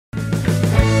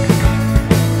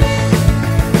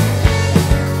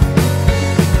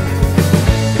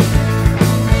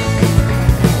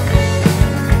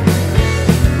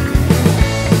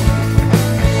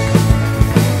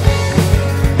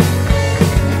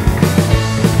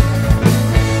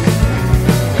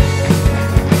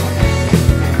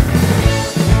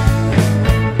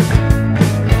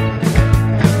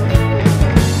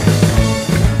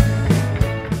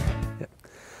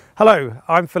Hello,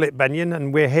 I'm Philip Bennion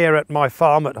and we're here at my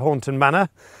farm at Hornton Manor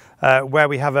where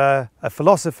we have a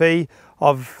philosophy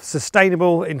of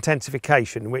sustainable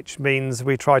intensification, which means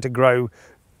we try to grow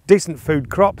decent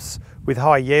food crops with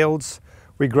high yields.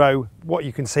 We grow what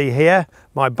you can see here,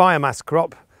 my biomass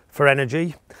crop for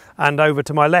energy, and over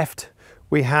to my left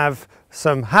we have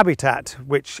some habitat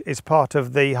which is part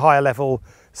of the higher level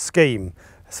scheme.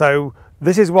 So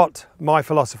this is what my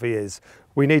philosophy is.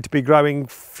 We need to be growing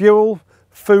fuel,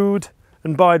 food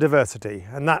and biodiversity,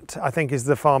 and that I think is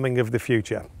the farming of the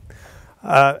future.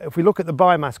 If we look at the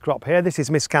biomass crop here, this is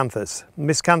miscanthus.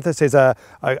 Miscanthus is a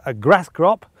grass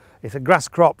crop. It's a grass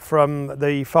crop from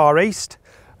the Far East,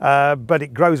 but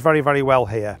it grows very, very well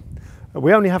here.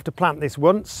 We only have to plant this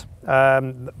once.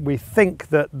 We think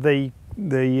that the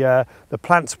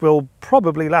plants will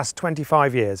probably last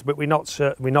 25 years, but we're not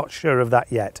sure of that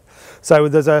yet. So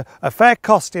there's a fair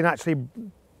cost in actually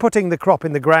putting the crop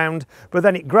in the ground, but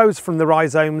then it grows from the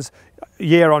rhizomes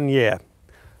year on year.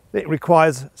 It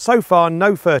requires so far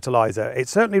no fertiliser. It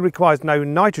certainly requires no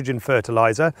nitrogen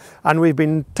fertiliser, and we've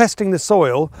been testing the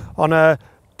soil on a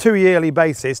 2-yearly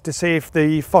basis to see if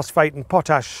the phosphate and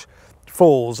potash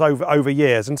falls over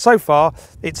years, and so far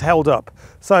it's held up.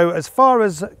 So as far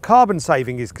as carbon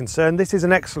saving is concerned, this is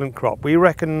an excellent crop. We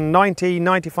reckon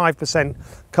 90–95%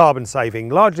 carbon saving,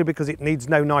 largely because it needs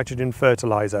no nitrogen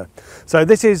fertiliser. So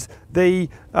this is the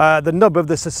nub of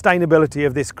the sustainability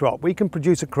of this crop. We can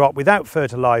produce a crop without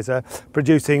fertiliser,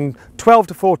 producing 12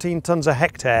 to 14 tonnes a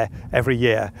hectare every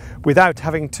year without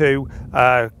having to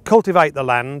cultivate the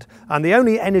land, and the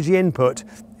only energy input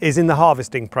is in the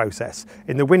harvesting process,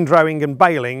 in the windrowing and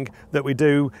baling that we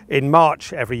do in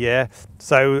March every year.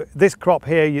 So this crop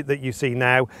here that you see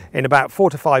now, in about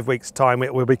 4 to 5 weeks time,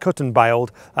 it will be cut and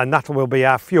baled, and that will be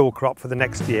our fuel crop for the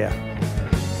next year.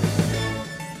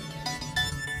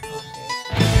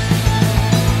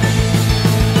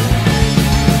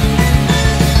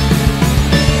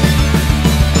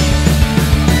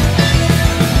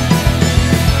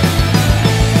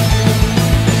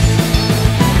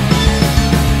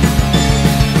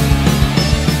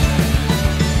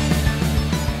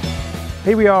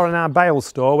 Here we are in our bale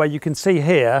store, where you can see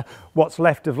here what's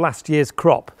left of last year's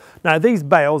crop. Now these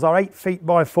bales are 8 feet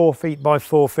by 4 feet by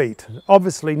 4 feet,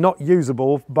 obviously not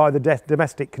usable by the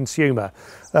domestic consumer.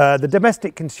 The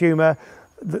domestic consumer,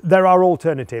 there are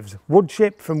alternatives: wood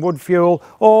chip from wood fuel,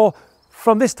 or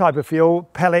from this type of fuel,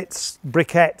 pellets,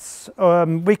 briquettes.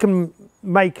 We can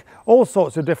make all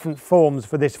sorts of different forms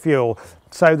for this fuel,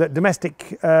 so that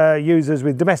domestic users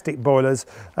with domestic boilers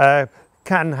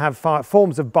can have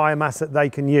forms of biomass that they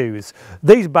can use.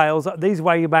 These bales, these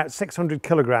weigh about 600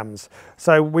 kilograms,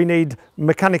 so we need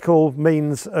mechanical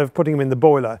means of putting them in the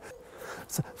boiler.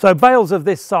 So bales of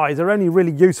this size are only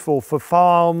really useful for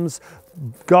farms,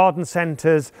 garden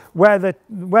centres, where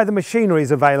the machinery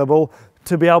is available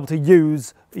to be able to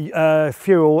use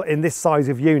fuel in this size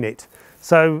of unit.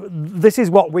 So this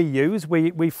is what we use.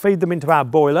 We feed them into our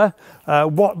boiler,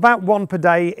 about 1 per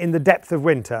day in the depth of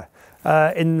winter.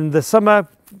 In the summer,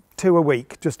 2 a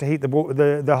week, just to heat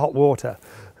the hot water.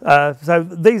 So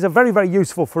these are very, very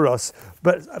useful for us,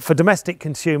 but for domestic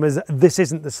consumers, this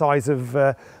isn't the size of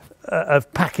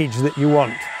package that you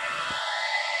want.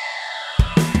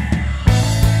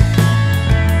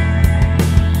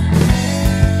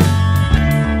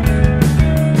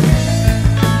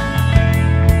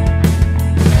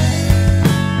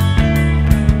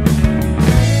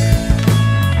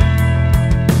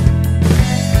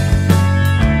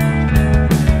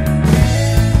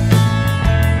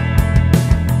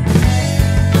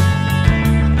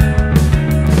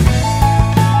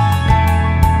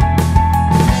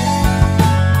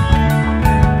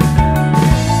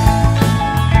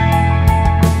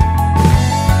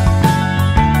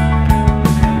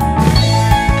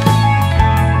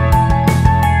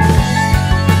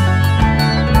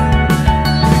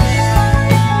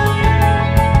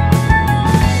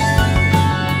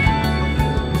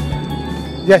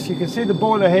 Yes, you can see the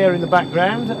boiler here in the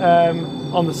background.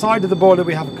 On the side of the boiler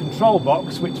we have a control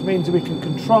box, which means we can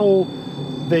control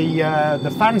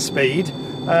the fan speed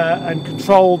and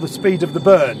control the speed of the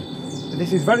burn.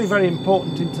 This is very, very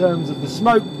important in terms of the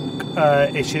smoke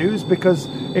issues, because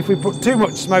if we put too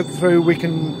much smoke through, we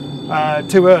can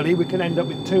too early, we can end up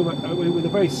with a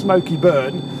very smoky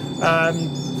burn.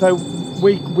 So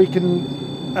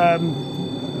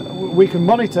we can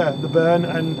monitor the burn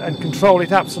and control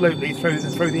it absolutely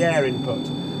through the air input.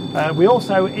 We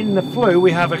also, in the flue,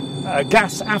 we have a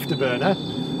gas afterburner.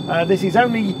 This is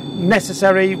only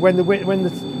necessary in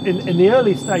the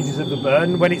early stages of the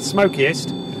burn, when it's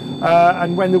smokiest,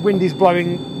 and when the wind is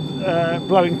blowing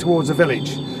towards a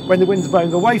village. when the wind's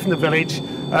blowing away from the village,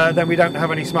 then we don't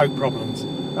have any smoke problems.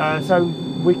 So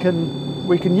we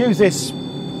can use this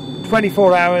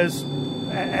 24 hours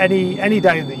any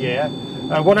day of the year,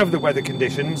 whatever the weather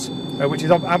conditions, which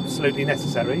is absolutely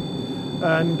necessary.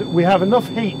 And we have enough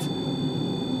heat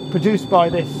produced by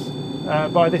this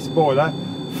boiler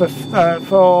for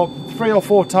 3 or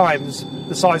 4 times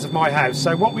the size of my house.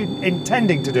 So what we're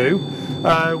intending to do,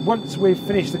 once we've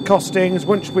finished the costings,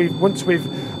 once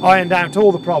we've ironed out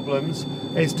all the problems,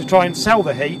 is to try and sell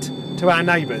the heat to our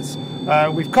neighbours.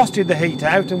 We've costed the heat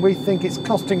out, and we think it's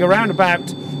costing around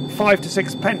about 5 to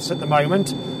 6 pence at the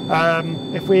moment,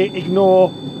 if we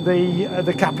ignore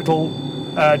the capital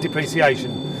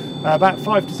depreciation. About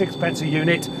 5 to 6 pence a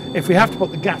unit. If we have to put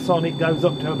the gas on, it goes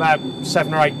up to about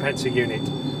 7 or 8 pence a unit.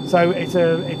 So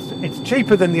it's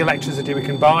cheaper than the electricity we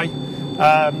can buy.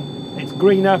 It's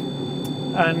greener,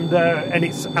 and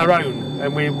it's our own,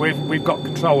 and we've got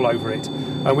control over it,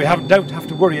 and we don't have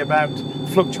to worry about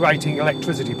fluctuating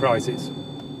electricity prices.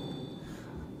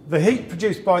 The heat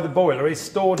produced by the boiler is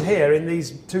stored here in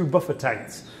these 2 buffer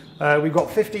tanks. We've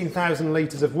got 15,000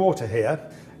 litres of water here,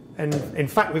 and in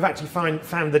fact we've actually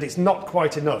found that it's not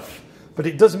quite enough, but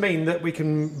it does mean that we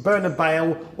can burn a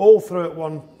bale all through at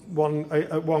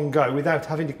one go without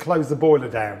having to close the boiler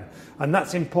down, and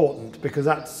that's important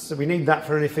because we need that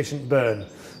for an efficient burn.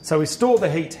 So we store the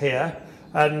heat here,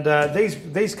 and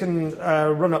these can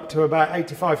run up to about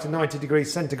 85 to 90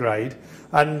 degrees centigrade,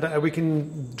 and we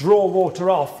can draw water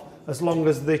off as long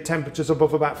as the temperature's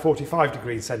above about 45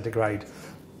 degrees centigrade.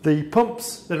 The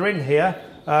pumps that are in here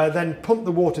then pump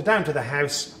the water down to the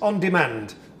house on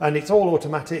demand, and it's all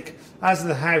automatic. As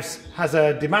the house has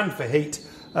a demand for heat,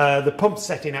 the pumps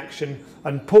set in action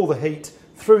and pull the heat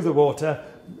through the water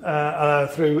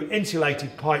through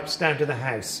insulated pipes down to the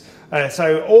house.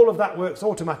 So all of that works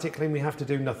automatically, and we have to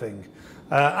do nothing.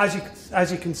 As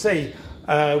you can see,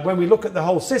 when we look at the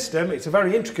whole system, it's a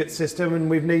very intricate system, and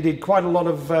we've needed quite a lot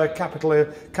of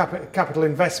capital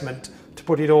investment to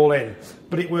put it all in.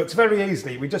 But it works very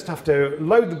easily. We just have to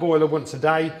load the boiler once a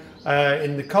day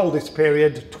in the coldest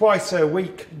period, twice a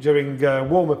week during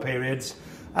warmer periods,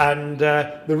 and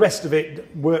the rest of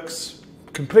it works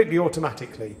completely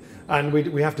automatically, and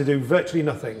we have to do virtually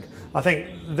nothing. I think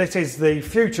this is the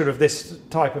future of this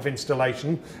type of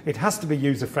installation. It has to be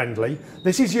user-friendly.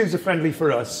 This is user-friendly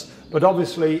for us, but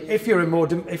obviously if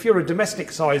you're a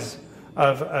domestic size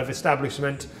of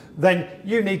establishment, then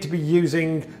you need to be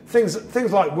using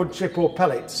things like wood chip or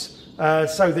pellets,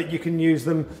 so that you can use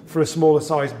them for a smaller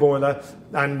size boiler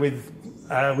and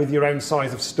with your own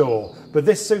size of store. But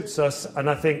this suits us, and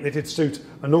I think that it suits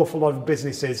an awful lot of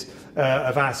businesses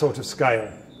of our sort of scale.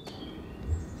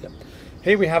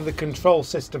 Here we have the control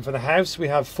system for the house. We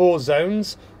have 4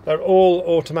 zones. They're all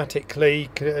automatically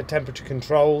temperature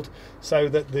controlled, so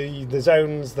that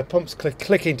the pumps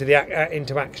click into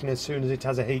action as soon as it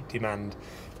has a heat demand.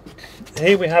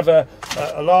 Here we have a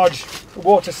large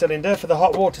water cylinder for the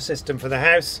hot water system for the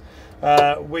house.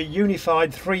 We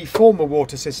unified 3 former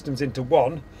water systems into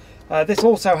one. This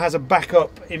also has a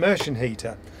backup immersion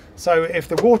heater. So if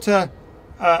the water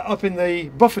up in the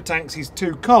buffer tanks is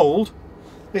too cold,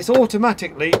 this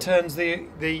automatically turns the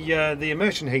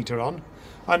immersion heater on,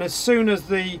 and as soon as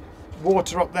the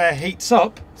water up there heats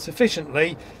up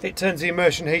sufficiently, it turns the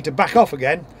immersion heater back off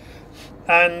again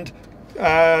and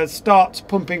starts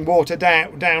pumping water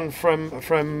down from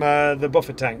the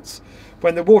buffer tanks.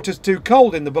 When the water's too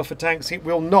cold in the buffer tanks, it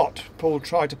will not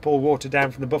try to pull water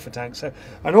down from the buffer tanks.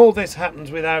 And all this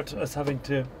happens without us having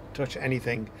to touch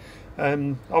anything.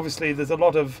 Obviously there's a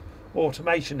lot of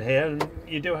automation here, and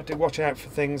you do have to watch out for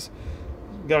things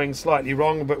going slightly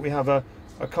wrong, but we have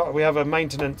a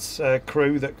maintenance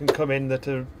crew that can come in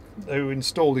who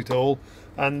installed it all,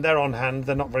 and they're on hand.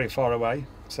 They're not very far away.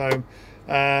 So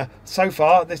so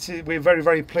far we're very,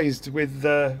 very pleased with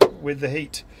the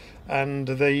heat and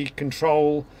the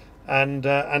control, and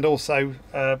also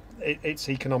it's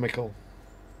economical.